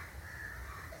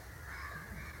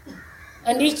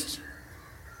 And each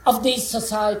of these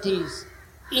societies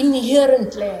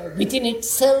inherently within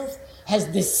itself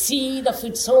has the seed of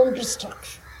its own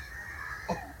destruction.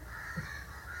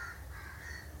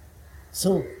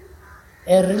 So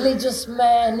a religious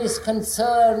man is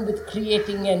concerned with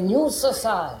creating a new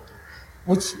society,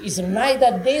 which is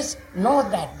neither this nor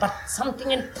that, but something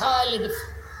entirely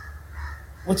different,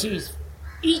 which is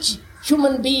each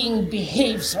human being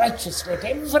behaves righteously at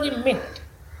every minute.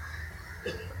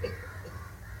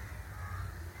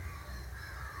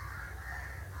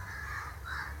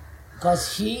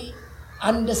 Because he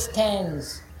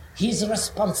understands his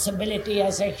responsibility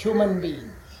as a human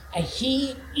being. And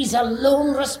he is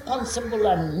alone responsible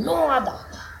and no other.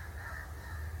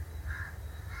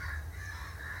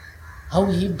 How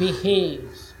he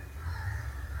behaves,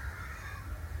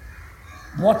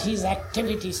 what his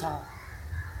activities are,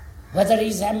 whether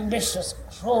he's ambitious,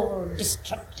 cruel,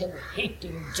 destructive,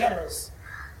 hating, jealous,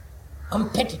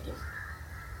 competitive.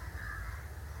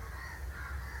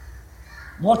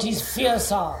 what his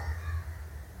fears are.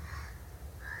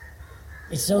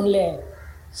 It's only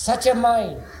such a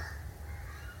mind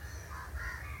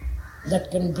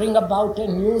that can bring about a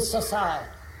new society.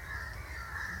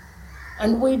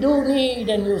 And we do need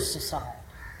a new society.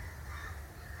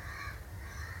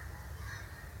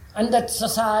 And that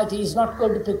society is not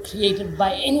going to be created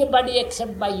by anybody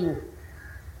except by you.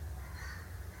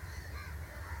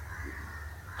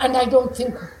 And I don't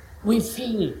think we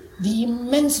feel the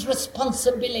immense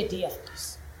responsibility of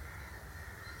this.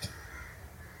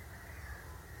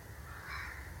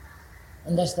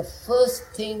 And that's the first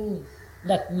thing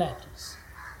that matters.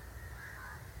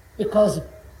 Because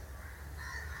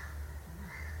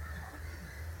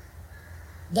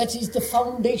that is the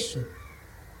foundation,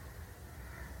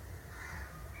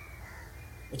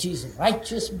 which is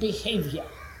righteous behavior,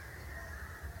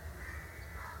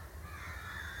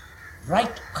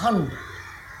 right conduct.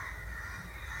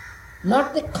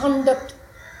 Not the conduct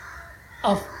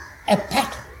of a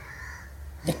pattern,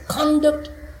 the conduct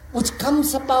which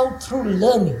comes about through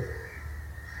learning.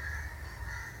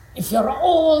 If you're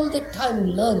all the time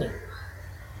learning,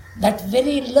 that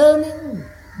very learning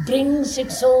brings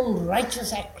its own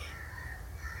righteous action.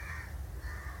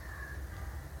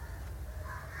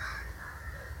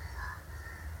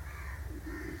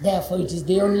 Therefore, it is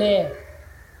the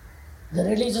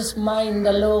religious mind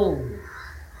alone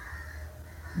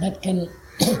that can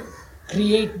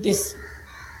create this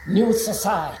new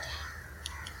society.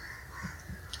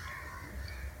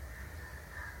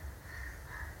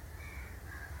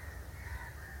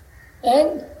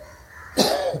 And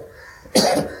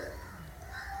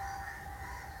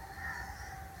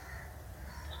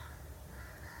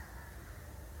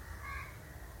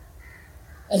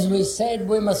as we said,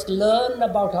 we must learn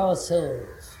about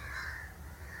ourselves.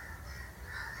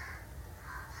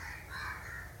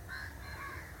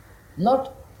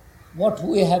 Not what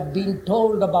we have been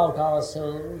told about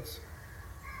ourselves,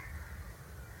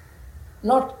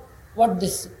 not what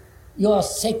your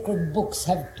sacred books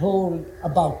have told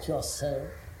about yourself,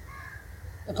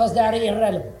 because they are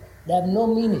irrelevant, they have no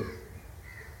meaning.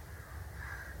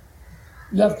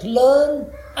 You have to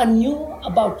learn anew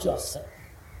about yourself.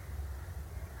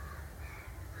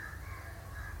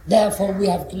 Therefore, we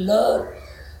have to learn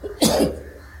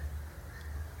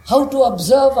how to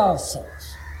observe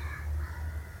ourselves.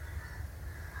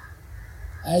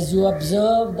 As you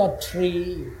observe the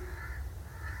tree,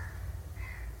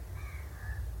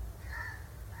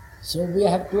 so we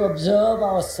have to observe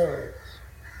ourselves.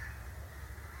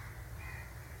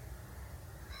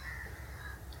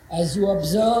 As you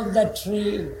observe the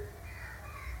tree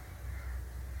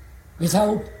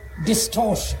without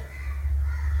distortion,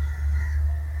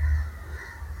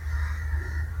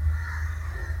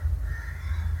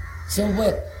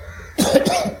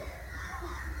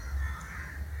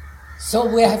 so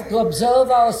we have to observe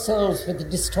ourselves with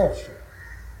distortion.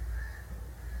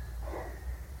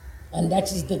 And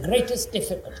that is the greatest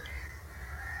difficulty.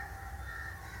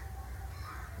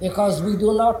 Because we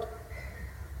do not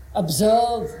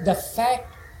observe the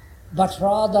fact, but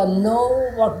rather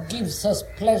know what gives us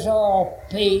pleasure or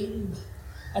pain,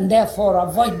 and therefore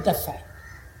avoid the fact.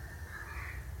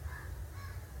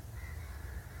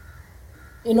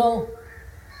 You know,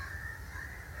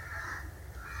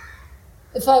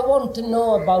 if I want to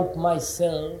know about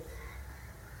myself,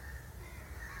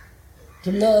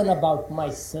 to learn about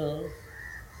myself,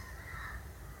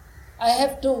 I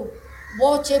have to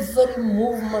watch every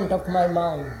movement of my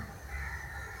mind,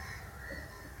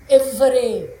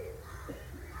 every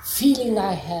feeling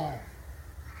I have.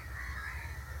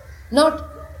 Not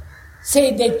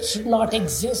say they should not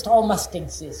exist or must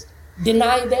exist,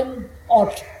 deny them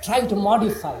or try to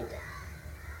modify them,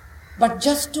 but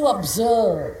just to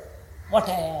observe what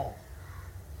I am.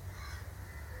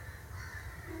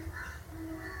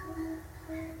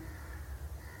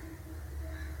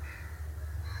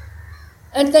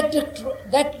 And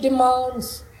that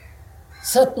demands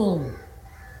certain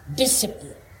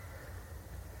discipline.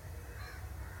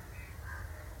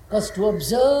 Because to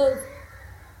observe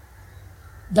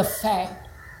the fact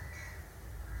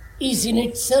is in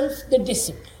itself the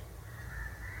discipline.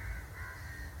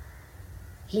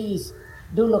 Please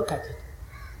do look at it.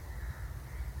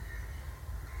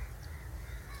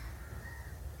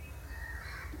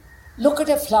 Look at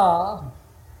a flower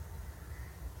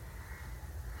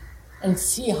and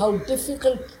see how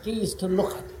difficult it is to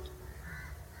look at it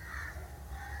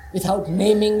without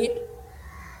naming it,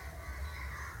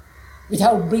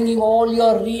 without bringing all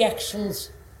your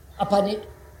reactions upon it,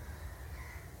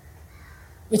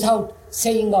 without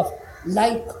saying of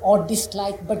like or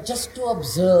dislike, but just to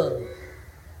observe.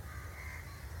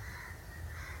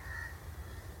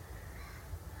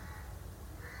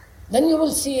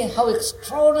 will see how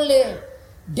extraordinarily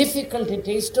difficult it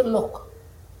is to look.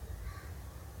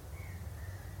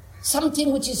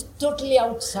 Something which is totally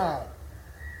outside,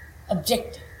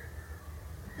 objective.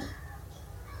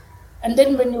 And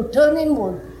then when you turn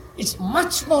inward, it's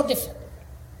much more difficult.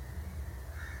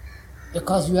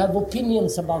 Because you have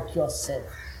opinions about yourself.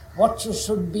 What you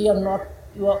should be or not,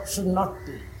 you should not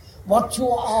be. What you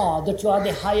are, that you are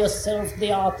the higher self,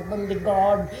 the Atman, the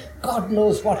God. God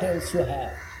knows what else you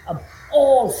have.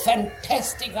 All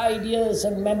fantastic ideas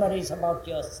and memories about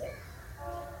yourself.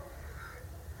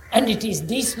 And it is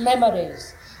these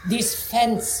memories, these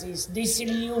fancies, these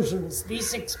illusions,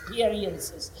 these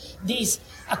experiences, these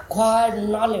acquired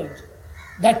knowledge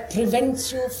that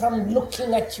prevents you from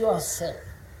looking at yourself.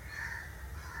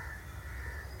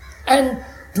 And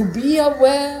to be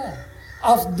aware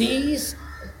of these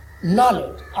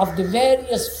knowledge, of the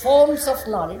various forms of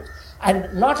knowledge,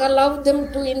 and not allow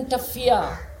them to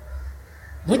interfere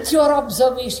with your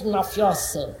observation of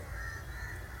yourself,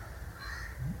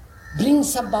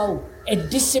 brings about a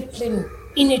discipline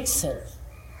in itself.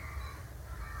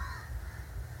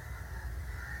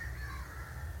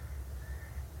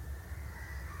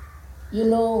 You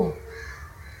know,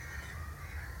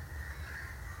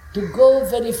 to go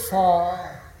very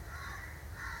far,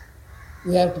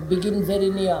 we have to begin very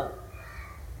near.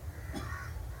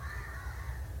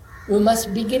 We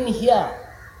must begin here,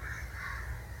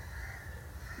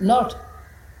 not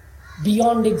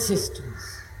beyond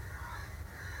existence.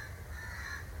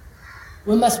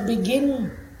 We must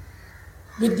begin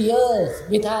with the earth,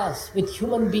 with us, with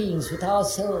human beings, with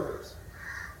ourselves,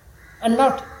 and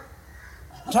not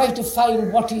try to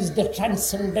find what is the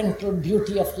transcendental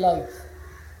beauty of life.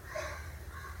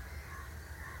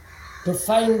 To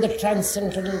find the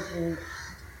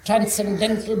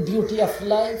transcendental beauty of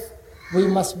life, we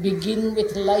must begin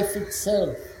with life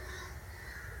itself.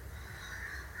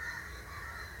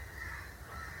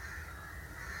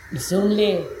 It's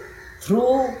only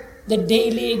through the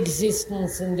daily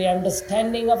existence and the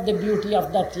understanding of the beauty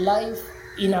of that life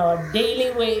in our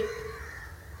daily way,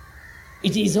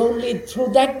 it is only through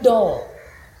that door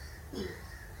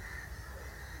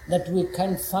that we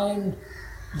can find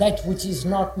that which is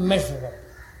not measurable.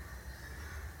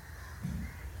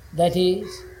 That is,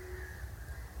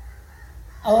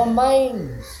 our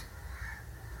minds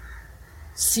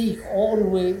seek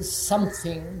always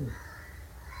something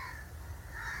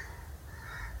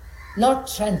not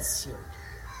transient,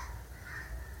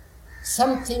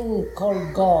 something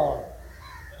called God,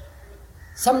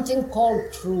 something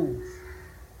called truth.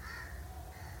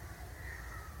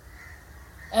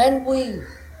 And we,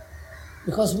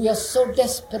 because we are so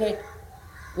desperate,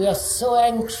 we are so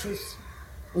anxious,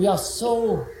 we are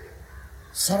so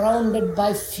surrounded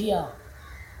by fear,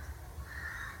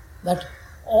 that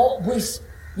we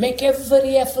make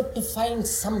every effort to find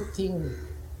something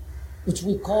which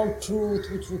we call truth,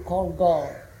 which we call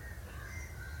God.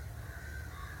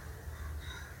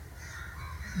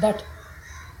 But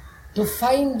to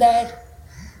find that,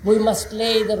 we must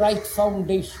lay the right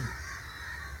foundation.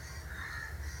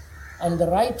 And the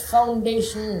right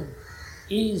foundation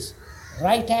is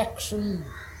right action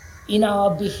in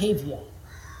our behavior.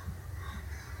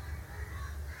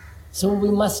 So we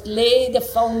must lay the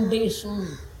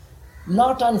foundation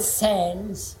not on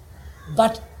sands,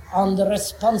 but on the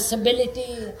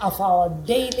responsibility of our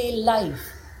daily life,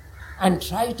 and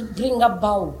try to bring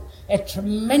about a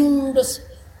tremendous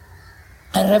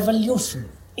revolution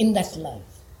in that life.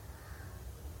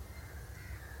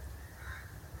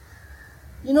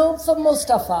 You know, for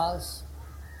most of us,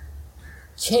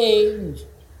 change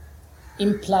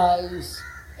implies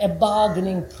a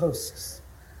bargaining process.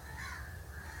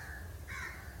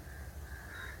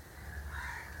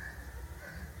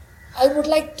 I would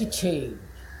like to change.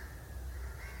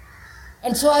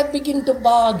 And so I begin to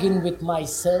bargain with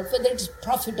myself whether it's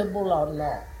profitable or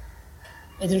not,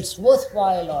 whether it's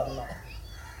worthwhile or not.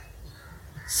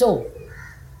 So,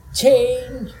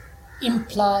 change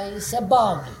implies a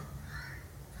bargain.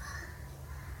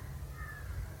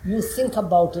 You think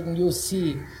about it and you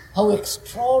see how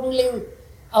extraordinarily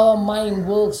our mind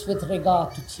works with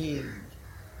regard to change.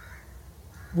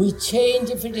 We change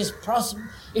if it is profitable,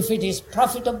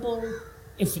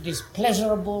 if it is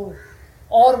pleasurable,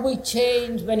 or we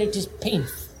change when it is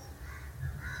painful.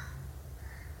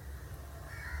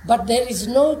 But there is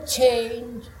no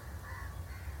change,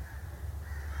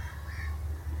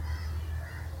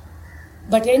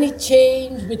 but any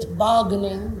change with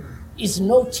bargaining is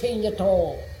no change at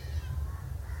all.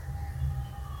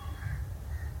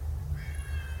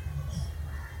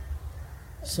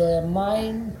 So a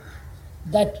mind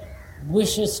that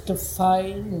wishes to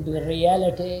find the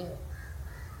reality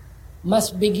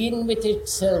must begin with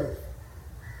itself.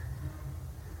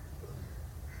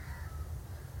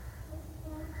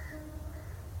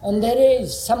 And there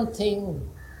is something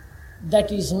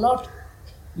that is not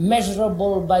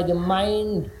measurable by the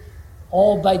mind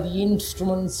or by the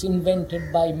instruments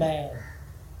invented by man.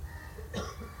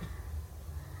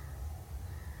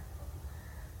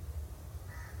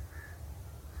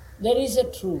 There is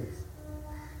a truth.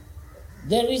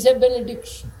 There is a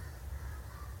benediction.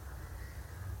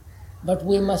 But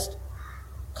we must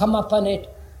come upon it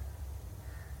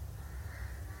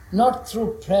not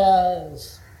through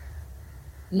prayers,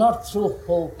 not through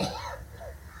hope,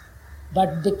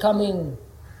 but becoming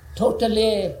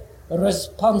totally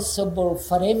responsible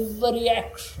for every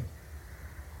action,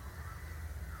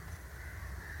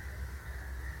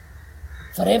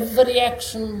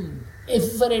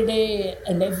 every day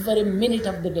and every minute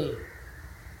of the day.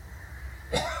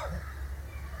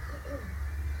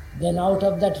 Then out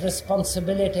of that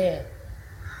responsibility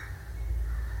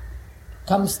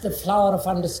comes the flower of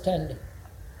understanding.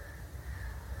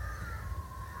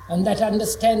 And that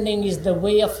understanding is the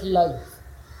way of life.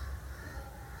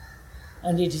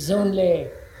 And it is only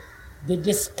the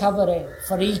discovery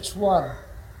for each one,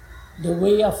 the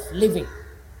way of living.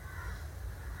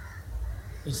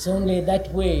 It's only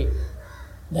that way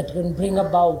that can bring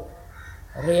about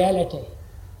reality,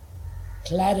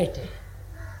 clarity,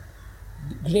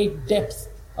 great depth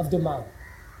of the mind.